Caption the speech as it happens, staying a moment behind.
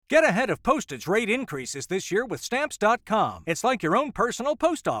Get ahead of postage rate increases this year with Stamps.com. It's like your own personal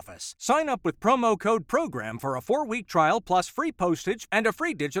post office. Sign up with promo code PROGRAM for a 4-week trial plus free postage and a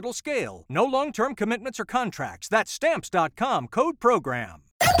free digital scale. No long-term commitments or contracts. That's Stamps.com, code PROGRAM.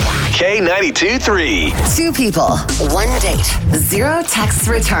 K92-3. Two people, one date, 0 texts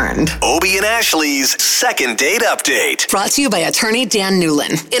returned. Obie and Ashley's second date update. Brought to you by attorney Dan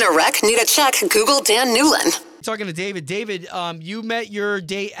Newlin. In a wreck, need a check, Google Dan Newlin. Talking to David. David, you met your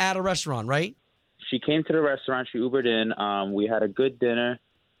date at a restaurant, right? She came to the restaurant. She Ubered in. We had a good dinner.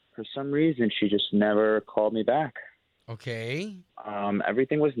 For some reason, she just never called me back. Okay.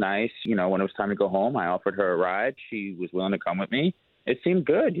 Everything was nice. You know, when it was time to go home, I offered her a ride. She was willing to come with me. It seemed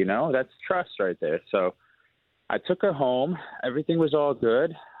good, you know. That's trust right there. So I took her home. Everything was all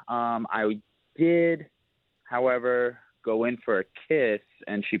good. I did, however, go in for a kiss,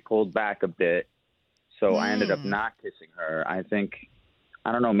 and she pulled back a bit. So I ended up not kissing her. I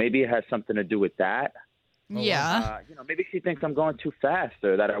don't know, maybe it has something to do with that. Yeah. Maybe she thinks I'm going too fast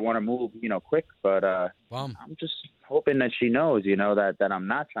or that I want to move, quick. But I'm just hoping that she knows, that I'm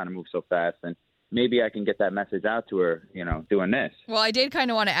not trying to move so fast. And maybe I can get that message out to her, doing this. Well, I did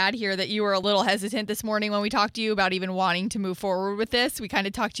kind of want to add here that you were a little hesitant this morning when we talked to you about even wanting to move forward with this. We kind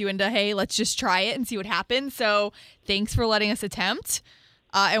of talked you into, hey, let's just try it and see what happens. So thanks for letting us attempt.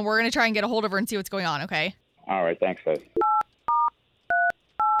 And we're going to try and get a hold of her and see what's going on, okay? All right. Thanks, guys.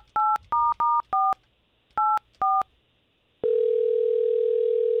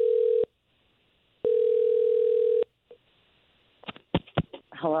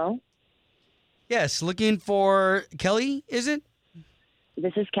 Hello? Yes, looking for Kelly, is it?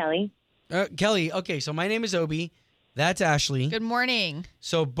 This is Kelly. Kelly, okay, so my name is Obie. That's Ashley. Good morning.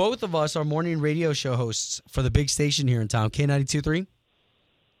 So both of us are morning radio show hosts for the big station here in town, K92.3.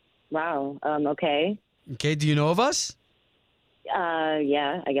 Wow. Okay. Okay, do you know of us?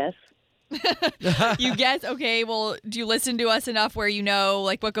 Yeah, I guess. You guess? Okay, well, do you listen to us enough where you know,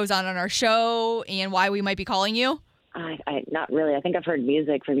 like, what goes on our show and why we might be calling you? I not really. I think I've heard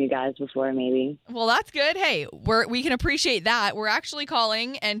music from you guys before, maybe. Well, that's good. Hey, we can appreciate that. We're actually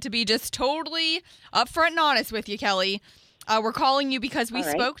calling, and to be just totally upfront and honest with you, Kelly, we're calling you because we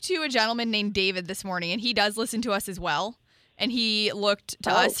spoke to a gentleman named David this morning, and he does listen to us as well. And he looked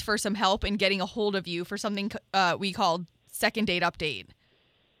to us for some help in getting a hold of you for something we called second date update.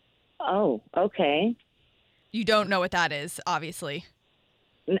 Oh, okay. You don't know what that is, obviously.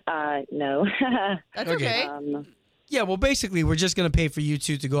 No. That's okay. Yeah, well, basically, we're just going to pay for you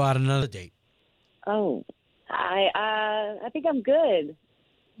two to go out on another date. Oh, I think I'm good.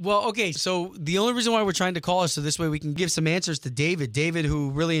 Well, okay, so the only reason why we're trying to call is so this way we can give some answers to David. David, who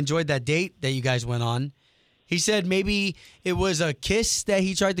really enjoyed that date that you guys went on. He said maybe it was a kiss that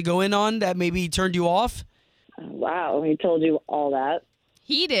he tried to go in on that maybe turned you off. Wow, he told you all that.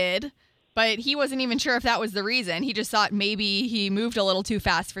 He did, but he wasn't even sure if that was the reason. He just thought maybe he moved a little too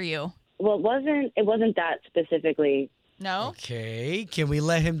fast for you. Well, it wasn't that specifically. No? Okay, can we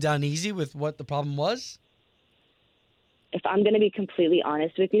let him down easy with what the problem was? If I'm going to be completely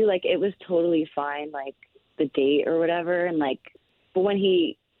honest with you, like, it was totally fine, like, the date or whatever, and, like, but when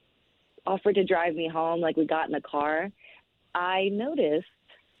he offered to drive me home, like, we got in the car, I noticed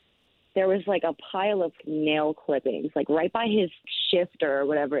there was, like, a pile of nail clippings, like, right by his shifter or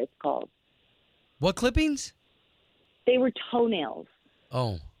whatever it's called. What clippings? They were toenails.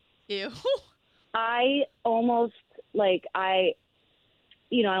 Oh. Ew. I almost, I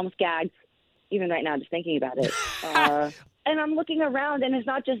almost gagged, even right now, just thinking about it. And I'm looking around, and it's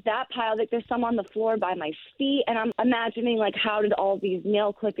not just that pile. Like, there's some on the floor by my feet, and I'm imagining, like, how did all these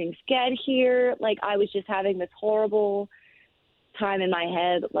nail clippings get here? Like, I was just having this horrible time in my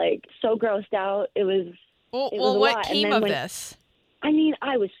head, like, so grossed out. It was Well, what came of this? I mean,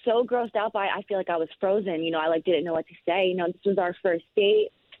 I was so grossed out by it. I feel like I was frozen. You know, I, didn't know what to say. This was our first date.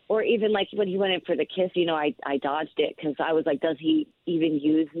 Or even, when he went in for the kiss, I dodged it because I was like, does he even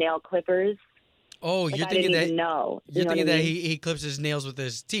use nail clippers? Oh, Like, you're I thinking didn't that even know. you're You know thinking what I that mean? he clips his nails with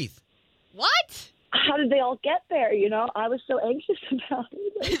his teeth. What? How did they all get there? I was so anxious about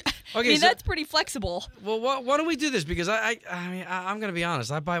it. Okay, that's pretty flexible. Well, why don't we do this? Because I'm going to be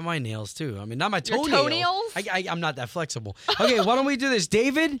honest. I bite my nails too. I mean, not my Your toenails. toenails? I'm not that flexible. Okay, why don't we do this?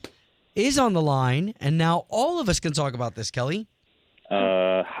 David is on the line, and now all of us can talk about this, Kelly.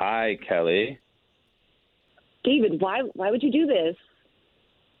 Hi, Kelly. David, why would you do this?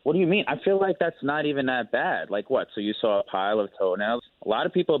 What do you mean? I feel like that's not even that bad. Like what? So you saw a pile of toenails? A lot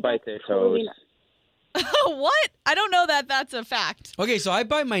of people bite their toes. What? I don't know that that's a fact. Okay, so I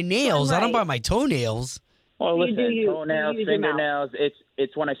bite my nails. I don't bite my toenails. Well, You listen, do you. toenails, You use your mouth. fingernails.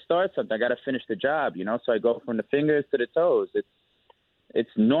 It's when I start something, I got to finish the job. So I go from the fingers to the toes. It's it's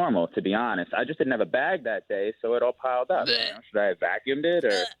normal, to be honest. I just didn't have a bag that day, so it all piled up. Should I have vacuumed it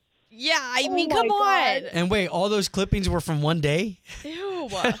or? Yeah, I mean, my come God. on. And wait, all those clippings were from one day? Ew.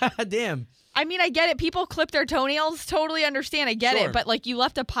 Damn. I mean, I get it. People clip their toenails. Totally understand. I get Sure. it. But like, you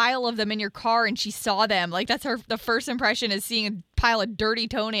left a pile of them in your car, and she saw them. Like, that's the first impression is seeing a pile of dirty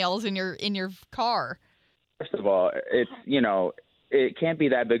toenails in your car. First of all, it's it can't be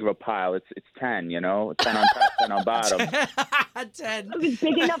that big of a pile. It's 10, 10 on top, 10 on bottom. 10. It was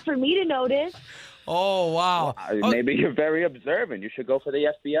big enough for me to notice. Oh, wow. Maybe you're very observant. You should go for the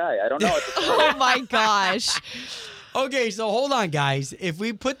FBI. I don't know. Oh my gosh. Okay, so hold on, guys. If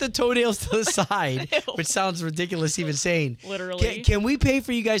we put the toenails to the side, which sounds ridiculous even saying, Literally. can we pay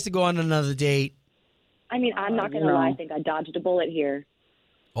for you guys to go on another date? I mean, I'm not going to lie. I think I dodged a bullet here.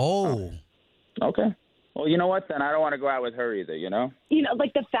 Oh. Okay. Well, you know what, then? I don't want to go out with her either,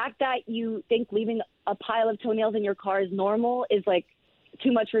 Like the fact that you think leaving a pile of toenails in your car is normal is like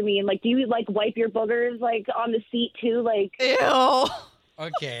too much for me. And like, do you like wipe your boogers like on the seat too? Like, Ew.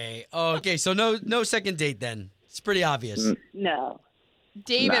 Okay. So no second date then. It's pretty obvious. no.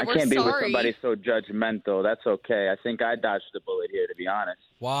 David, I we're can't be with sorry. somebody so judgmental. That's okay. I think I dodged the bullet here, to be honest.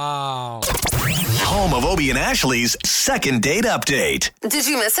 Wow. Home of Obie and Ashley's second date update. Did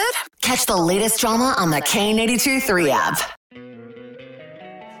you miss it? Catch the latest drama on the K82-3 app.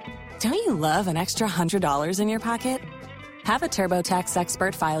 Don't you love an extra $100 in your pocket? Have a TurboTax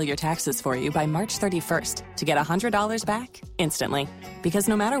expert file your taxes for you by March 31st to get $100 back instantly. Because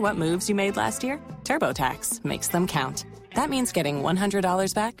no matter what moves you made last year, TurboTax makes them count. That means getting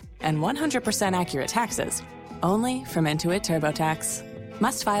 $100 back and 100% accurate taxes, only from Intuit TurboTax.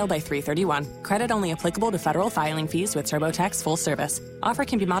 Must file by 3/31. Credit only applicable to federal filing fees with TurboTax full service. Offer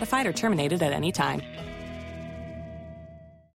can be modified or terminated at any time.